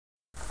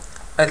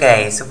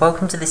Okay, so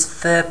welcome to this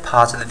third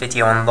part of the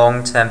video on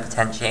long-term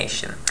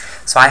potentiation.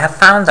 So I have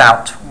found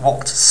out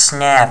what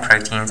SNARE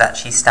proteins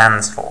actually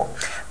stands for.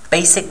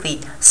 Basically,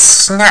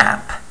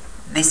 SNAP,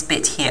 this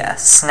bit here,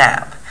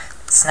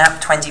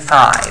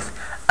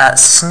 SNAP25,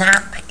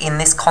 SNAP in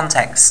this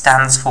context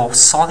stands for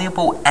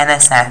soluble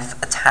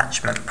NSF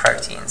attachment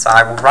protein. So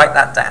I will write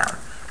that down.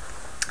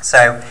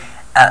 So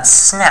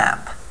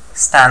SNAP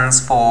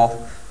stands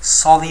for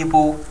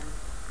soluble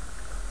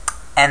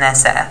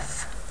NSF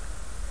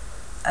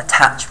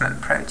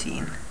attachment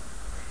protein.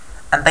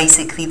 And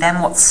basically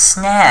then what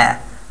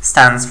SNARE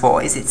stands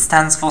for is it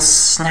stands for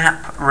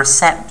SNAP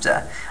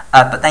receptor,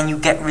 but then you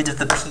get rid of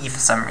the P for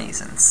some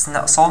reason.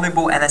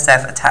 Soluble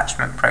NSF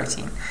attachment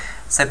protein.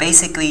 So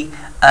basically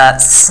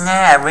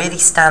SNARE really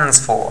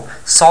stands for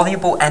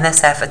soluble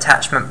NSF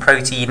attachment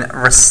protein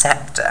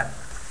receptor.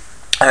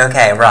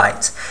 Okay,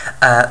 right.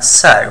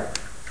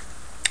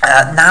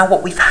 Now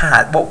what we've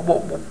had,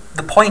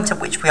 the point at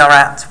which we are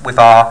at with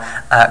our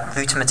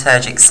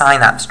glutamatergic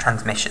synapse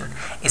transmission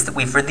is that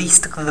we've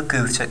released the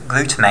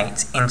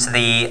glutamate into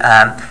the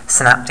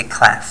synaptic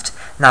cleft.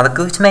 Now the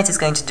glutamate is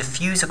going to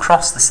diffuse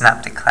across the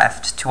synaptic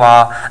cleft to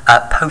our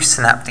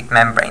postsynaptic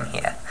membrane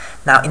here.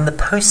 Now in the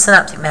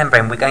postsynaptic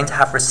membrane we're going to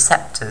have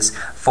receptors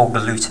for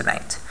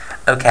glutamate.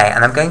 Okay,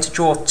 and I'm going to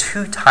draw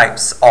two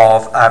types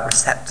of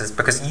receptors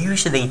because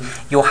usually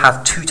you'll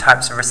have two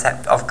types of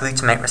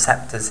glutamate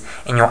receptors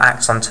in your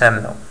axon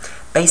terminal.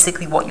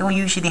 Basically what you'll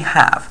usually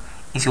have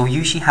is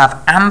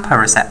AMPA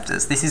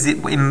receptors. This is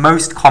it, in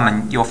most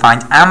common you'll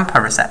find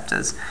AMPA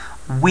receptors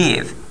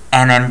with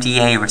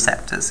NMDA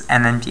receptors,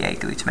 NMDA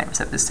glutamate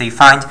receptors. So you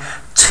find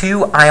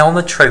two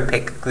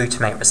ionotropic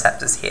glutamate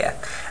receptors here,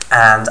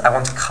 and I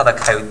want to color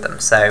code them.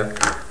 So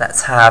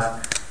let's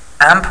have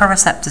AMPA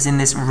receptors in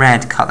this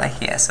red color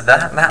here. So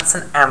that's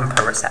an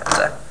AMPA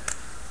receptor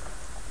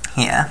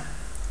here.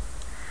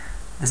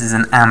 This is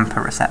an AMPA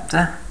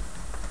receptor.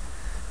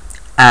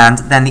 And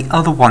then the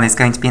other one is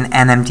going to be an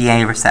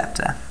NMDA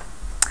receptor.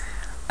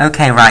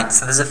 Okay, right,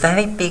 so there's a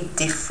very big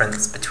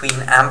difference between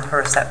AMPA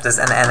receptors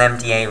and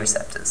NMDA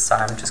receptors. So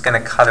I'm just going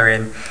to color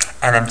in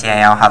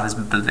NMDA, I'll have as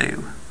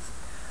blue.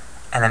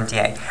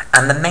 NMDA.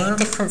 And the main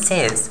difference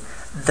is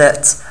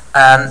that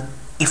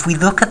if we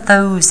look at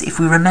those, if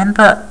we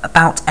remember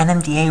about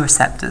NMDA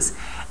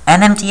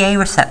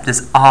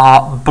receptors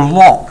are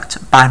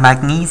blocked by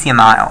magnesium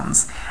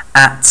ions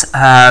at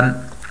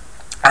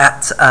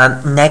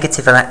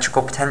negative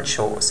electrical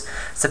potentials.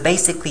 So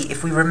basically,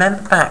 if we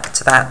remember back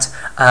to that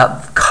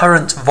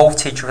current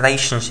voltage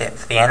relationship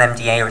for the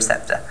NMDA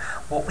receptor,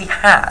 what we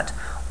had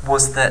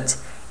was that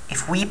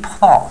if we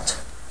plot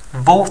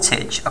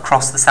voltage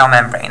across the cell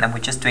membrane, and we're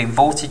just doing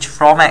voltage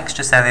from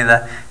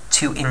extracellular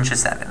to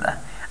intracellular,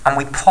 and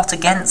we plot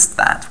against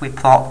that, we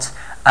plot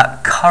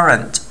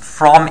current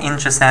from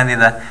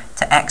intracellular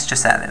to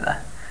extracellular,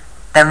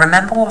 then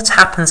remember what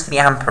happens for the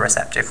AMPA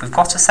receptor. If we've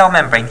got a cell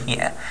membrane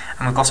here,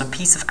 and we've got a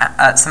piece of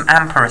some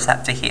AMPA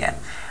receptor here,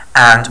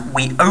 and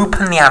we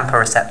open the AMPA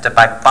receptor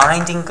by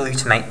binding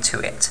glutamate to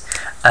it.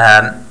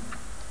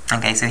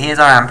 Okay, so here's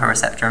our AMPA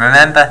receptor. And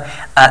remember,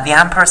 the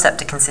AMPA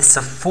receptor consists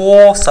of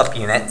 4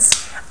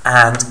 subunits,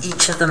 and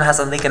each of them has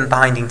a ligand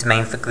binding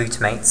domain for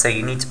glutamate, so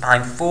you need to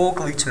bind 4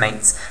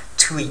 glutamates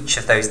to each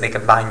of those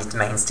ligand binding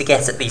domains to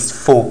get at least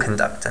full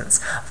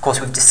conductance. Of course,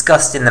 we've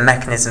discussed in the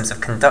mechanisms of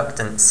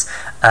conductance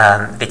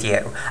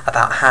video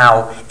about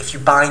how if you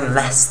bind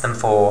less than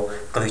 4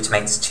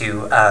 glutamates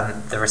to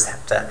the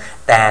receptor,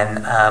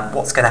 then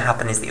what's going to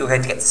happen is that you're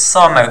going to get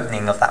some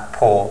opening of that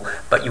pore,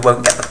 but you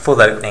won't get the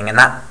full opening, and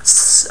that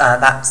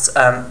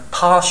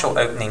partial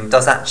opening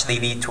does actually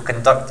lead to a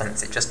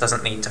conductance, it just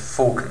doesn't lead to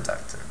full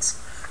conductance.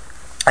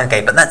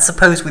 Okay, but let's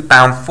suppose we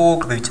bound 4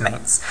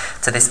 glutamates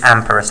to this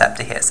AMPA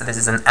receptor here, so this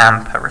is an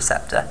AMPA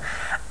receptor.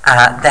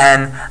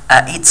 Then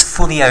it's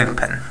fully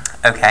open,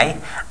 okay?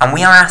 And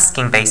we are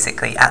asking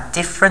basically, at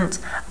different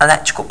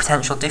electrical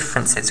potential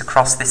differences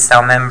across this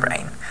cell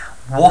membrane,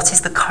 what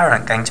is the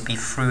current going to be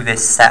through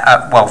this,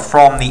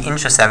 from the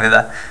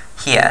intracellular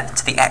here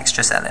to the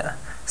extracellular?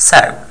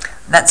 So,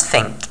 let's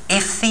think,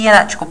 if the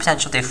electrical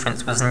potential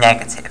difference was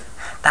negative,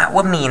 that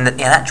would mean that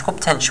the electrical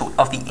potential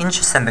of the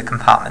intracellular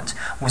compartment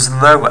was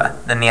lower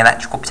than the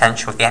electrical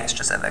potential of the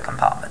extracellular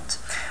compartment.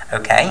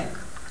 Okay?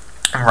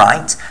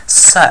 Right.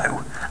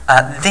 So,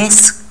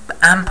 this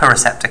AMPA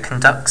receptor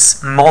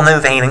conducts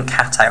monovalent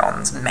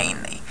cations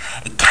mainly.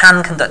 It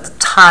can conduct a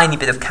tiny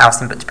bit of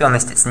calcium, but to be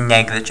honest, it's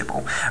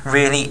negligible.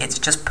 Really, it's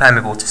just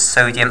permeable to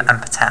sodium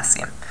and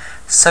potassium.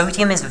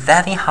 Sodium is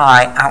very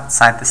high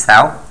outside the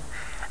cell,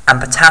 and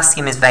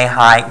potassium is very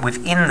high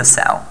within the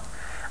cell.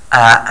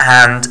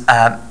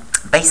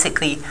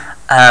 Basically,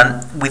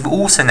 we've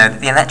also known that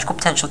the electrical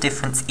potential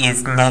difference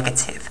is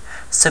negative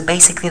So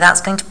basically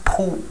that's going to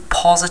pull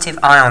positive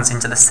ions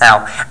into the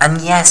cell.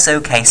 And yes,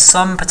 okay,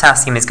 some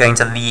potassium is going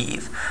to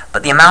leave,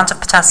 but the amount of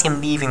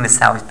potassium leaving the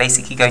cell is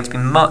basically going to be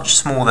much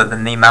smaller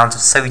than the amount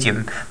of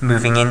sodium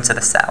moving into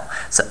the cell.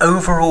 So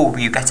overall,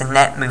 you get a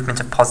net movement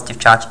of positive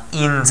charge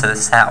into the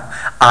cell,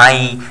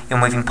 i.e. you're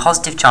moving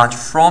positive charge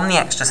from the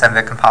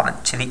extracellular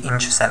compartment to the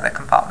intracellular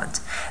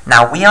compartment.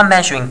 Now, we are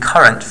measuring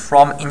current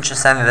from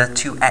intracellular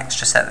to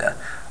extracellular.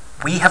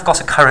 We have got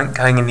a current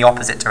going in the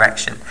opposite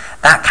direction.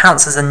 That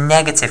counts as a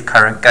negative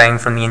current going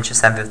from the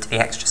intracellular to the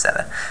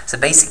extracellular. So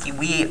basically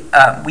we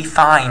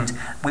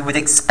would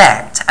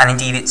expect, and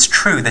indeed it's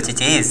true that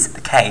it is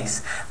the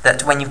case,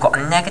 that when you've got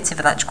a negative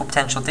electrical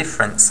potential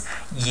difference,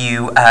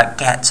 you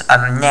get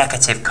a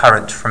negative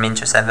current from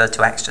intracellular to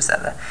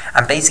extracellular.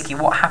 And basically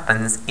what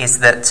happens is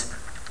that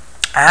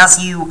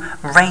as you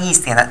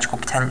raise the electrical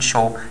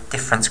potential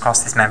difference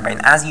across this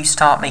membrane, as you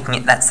start making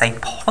it, let's say,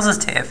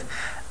 positive,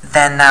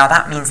 then now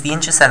that means the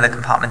intracellular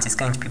compartment is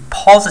going to be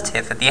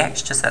positive at the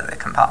extracellular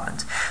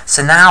compartment.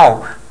 So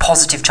now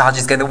positive charge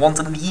is going to want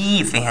to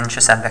leave the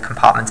intracellular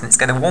compartment, and it's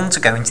going to want to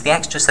go into the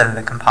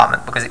extracellular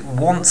compartment because it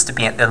wants to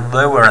be at the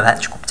lower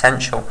electrical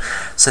potential.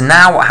 So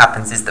now what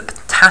happens is the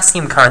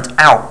potassium current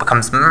out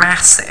becomes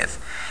massive,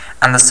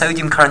 and the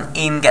sodium current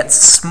in gets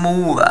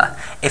smaller,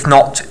 if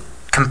not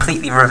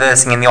completely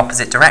reversing in the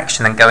opposite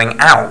direction and going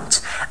out,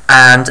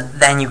 and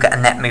then you get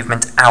a net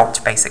movement out,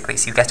 basically.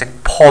 So you get a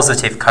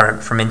positive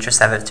current from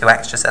intracellular to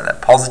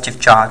extracellular. Positive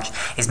charge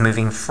is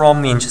moving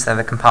from the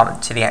intracellular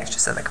compartment to the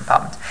extracellular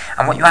compartment.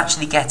 And what you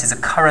actually get is a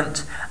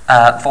current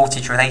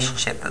voltage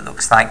relationship that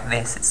looks like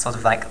this. It's sort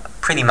of like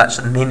pretty much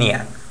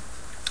linear.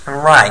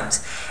 Right.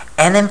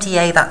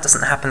 NMDA, that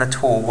doesn't happen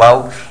at all.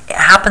 Well, it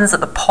happens at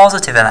the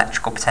positive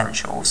electrical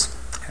potentials.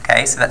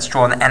 Okay, so let's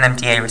draw an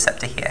NMDA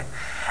receptor here.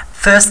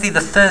 Firstly, the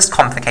first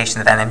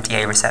complication of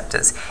NMDA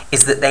receptors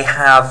is that they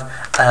have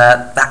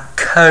that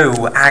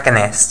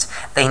co-agonist.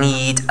 They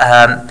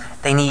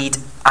need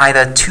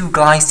either two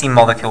glycine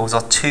molecules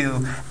or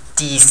two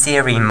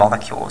D-serine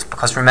molecules,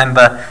 because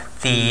remember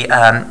the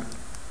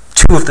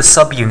two of the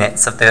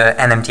subunits of the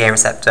NMDA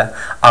receptor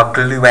are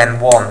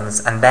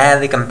gluN1s, and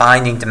their ligand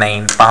binding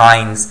domain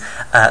binds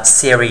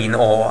serine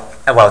or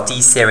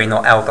D-serine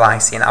or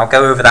L-glycine. I'll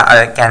go over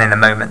that again in a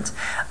moment,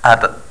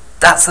 but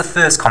that's the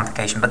first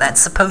complication. But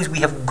let's suppose we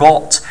have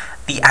got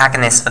the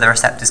agonist for the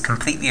receptors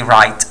completely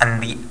right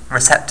and the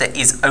receptor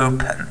is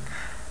open.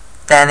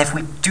 Then if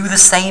we do the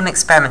same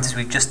experiment as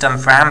we've just done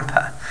for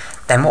AMPA,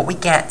 then what we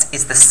get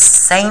is the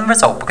same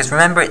result, because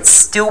remember it's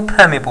still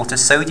permeable to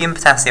sodium,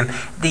 potassium.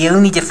 The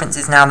only difference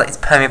is now that it's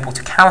permeable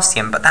to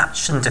calcium, but that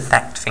shouldn't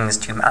affect things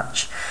too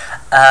much.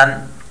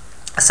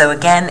 So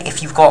again,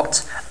 if you've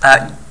got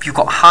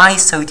high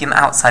sodium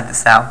outside the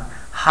cell,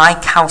 high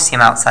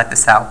calcium outside the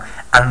cell,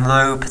 and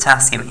low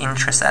potassium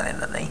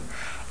intracellularly,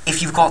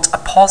 if you've got a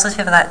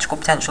positive electrical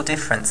potential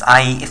difference,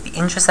 i.e. if the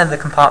intracellular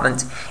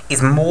compartment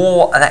is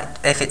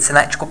if its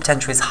electrical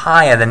potential is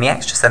higher than the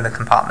extracellular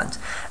compartment,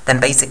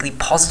 then basically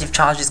positive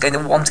charge is going to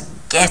want to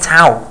get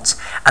out,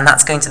 and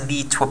that's going to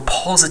lead to a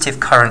positive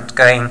current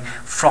going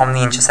from the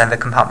intracellular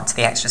compartment to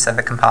the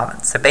extracellular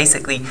compartment. So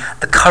basically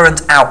the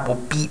current out will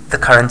beat the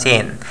current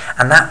in,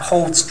 and that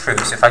holds true.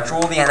 So if I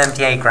draw the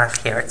NMDA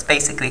graph here, it's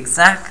basically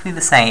exactly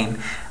the same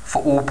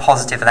for all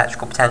positive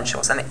electrical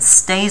potentials, and it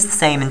stays the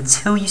same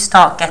until you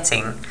start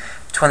getting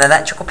to an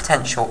electrical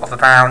potential of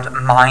around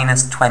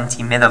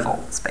 -20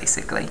 millivolts,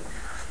 basically.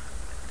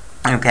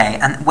 Okay,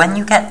 and when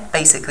you get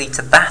basically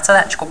to that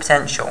electrical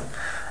potential,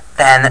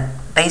 then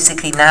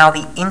basically now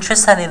the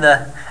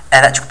intracellular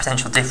electrical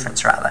potential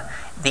difference, rather,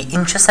 the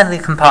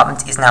intracellular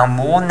compartment is now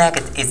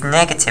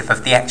negative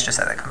of the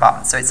extracellular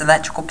compartment, so its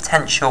electrical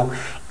potential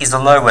is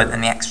lower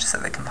than the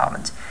extracellular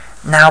compartment.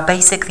 Now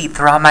basically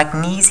there are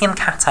magnesium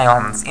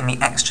cations in the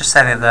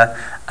extracellular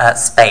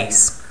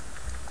space.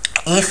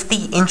 If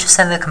the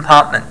intracellular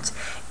compartment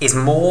is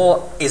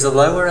a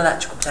lower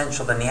electrical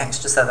potential than the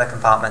extracellular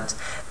compartment,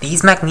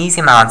 these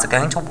magnesium ions are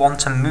going to want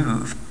to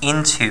move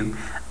into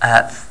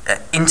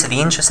the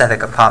intracellular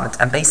compartment,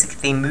 and basically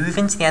they move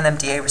into the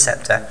NMDA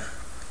receptor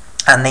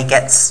and they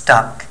get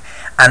stuck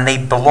and they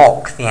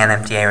block the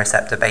NMDA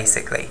receptor,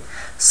 basically.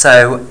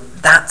 So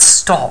that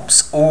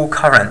stops all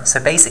current. So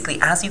basically,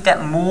 as you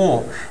get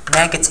more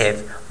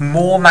negative,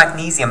 more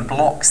magnesium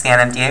blocks the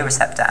NMDA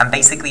receptor, and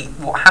basically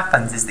what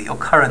happens is that your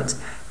current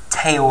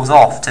tails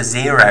off to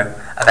zero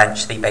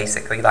eventually,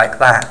 basically like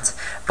that,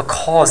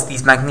 because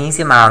these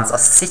magnesium ions are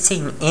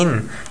sitting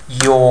in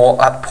your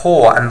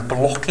pore and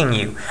blocking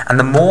you. And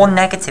the more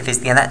negative is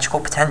the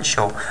electrical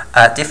potential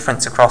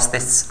difference across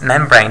this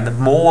membrane, the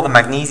more the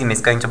magnesium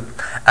is going to,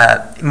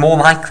 more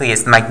likely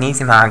is the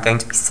magnesium ion going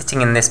to be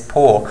sitting in this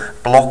pore,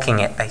 blocking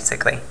it,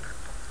 basically.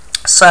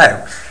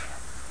 So,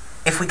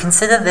 if we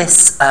consider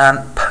this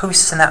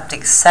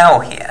postsynaptic cell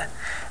here,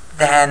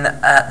 then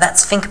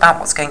let's think about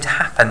what's going to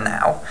happen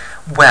now.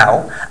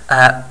 Well,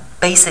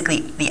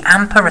 basically, the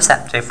AMPA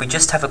receptor, if we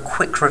just have a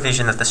quick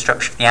revision of the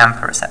structure of the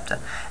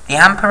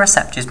AMPA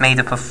receptor is made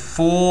up of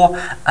four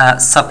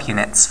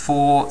subunits,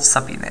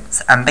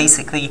 and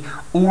basically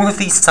all of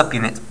these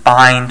subunits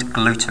bind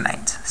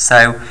glutamate.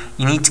 So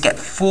you need to get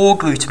 4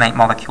 glutamate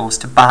molecules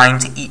to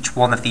bind to each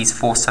one of these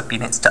 4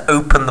 subunits to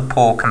open the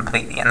pore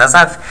completely. And as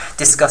I've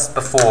discussed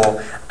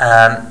before,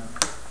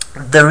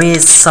 there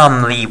is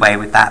some leeway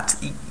with that.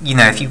 You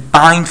know, if you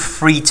bind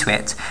free to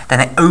it, then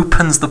it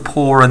opens the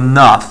pore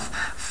enough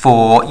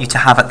for you to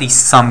have at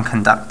least some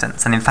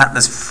conductance. And in fact,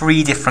 there's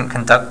 3 different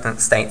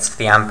conductance states for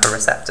the AMPA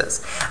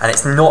receptors, and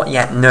it's not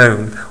yet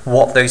known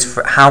what those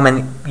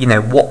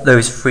what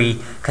those 3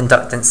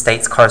 conductance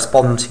states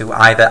correspond to.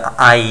 Either,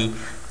 i.e.,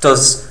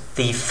 does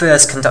the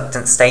first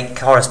conductance state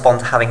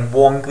correspond to having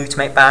 1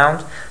 glutamate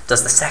bound?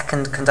 Does the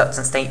second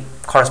conductance state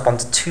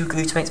correspond to 2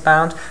 glutamates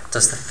bound?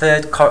 Does the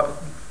third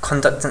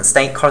conductance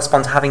state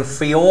correspond to having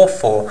 3 or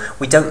 4?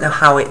 We don't know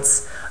how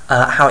it's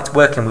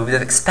working. We would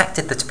have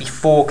expected there to be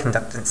 4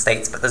 conductance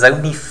states, but there's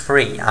only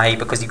 3, i.e.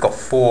 because you've got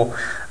 4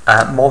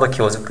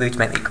 molecules of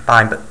glutamate that you could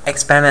bind, but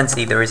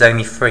experimentally there is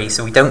only 3,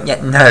 so we don't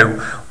yet know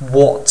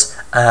what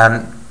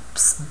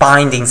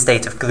binding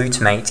state of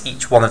glutamate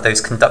each one of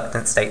those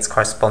conductance states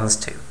corresponds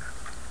to.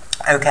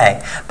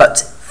 Okay, but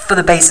for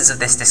the basis of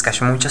this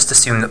discussion, we'll just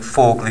assume that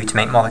 4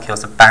 glutamate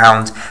molecules are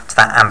bound to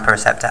that AMPA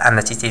receptor and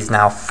that it is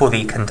now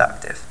fully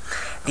conductive.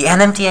 The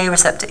NMDA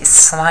receptor is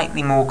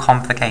slightly more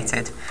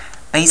complicated.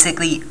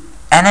 Basically,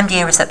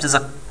 NMDA receptors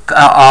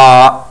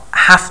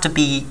have to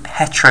be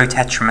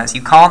heterotetramers.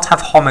 You can't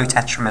have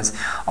homotetramers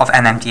of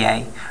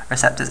NMDA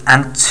receptors,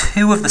 and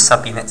 2 of the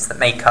subunits that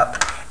make up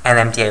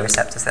NMDA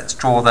receptors, let's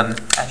draw them,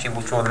 actually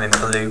we'll draw them in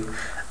blue.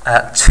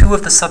 2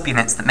 of the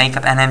subunits that make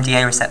up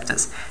NMDA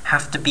receptors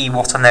have to be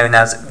what are known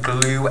as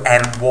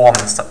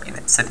GLU-N1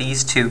 subunits. So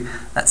these 2,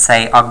 let's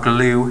say, are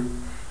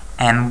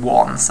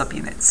GLU-N1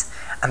 subunits.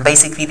 And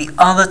basically the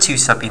other 2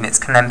 subunits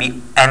can then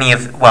be any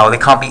of, well, they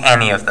can't be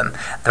any of them.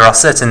 There are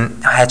certain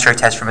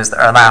heterotetramers that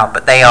are allowed,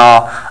 but they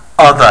are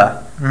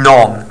other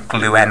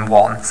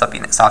non-GLU-N1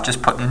 subunits. So I'll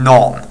just put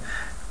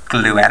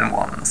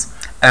non-GLU-N1s.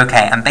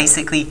 Okay, and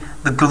basically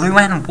the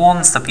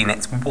GLU-N1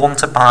 subunits want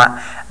to bind,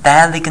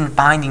 their ligand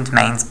binding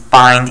domains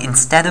bind,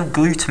 instead of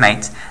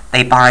glutamate,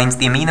 they bind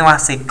the amino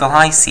acid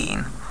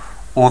glycine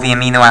or the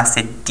amino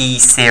acid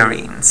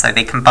D-serine. So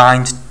they can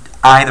bind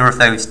either of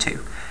those 2.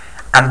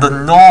 And the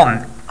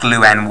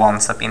non-GLU-N1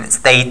 subunits,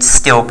 they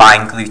still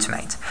bind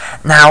glutamate.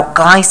 Now,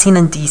 glycine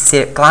and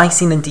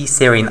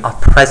D-serine are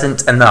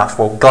present enough,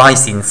 well,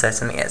 glycine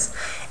certainly is,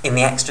 in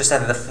the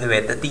extracellular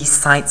fluid that these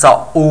sites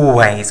are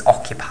always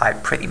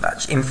occupied pretty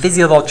much. In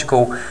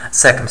physiological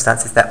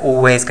circumstances, they're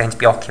always going to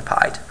be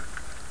occupied.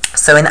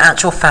 So in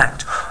actual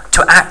fact,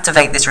 to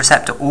activate this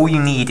receptor, all you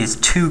need is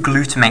 2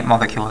 glutamate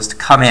molecules to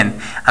come in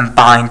and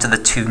bind to the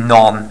 2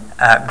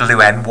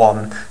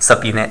 non-GLU-N1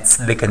 subunits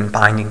ligand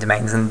binding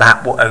domains, and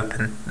that will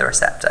open the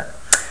receptor.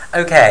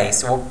 Okay,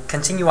 so we'll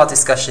continue our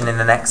discussion in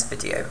the next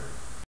video.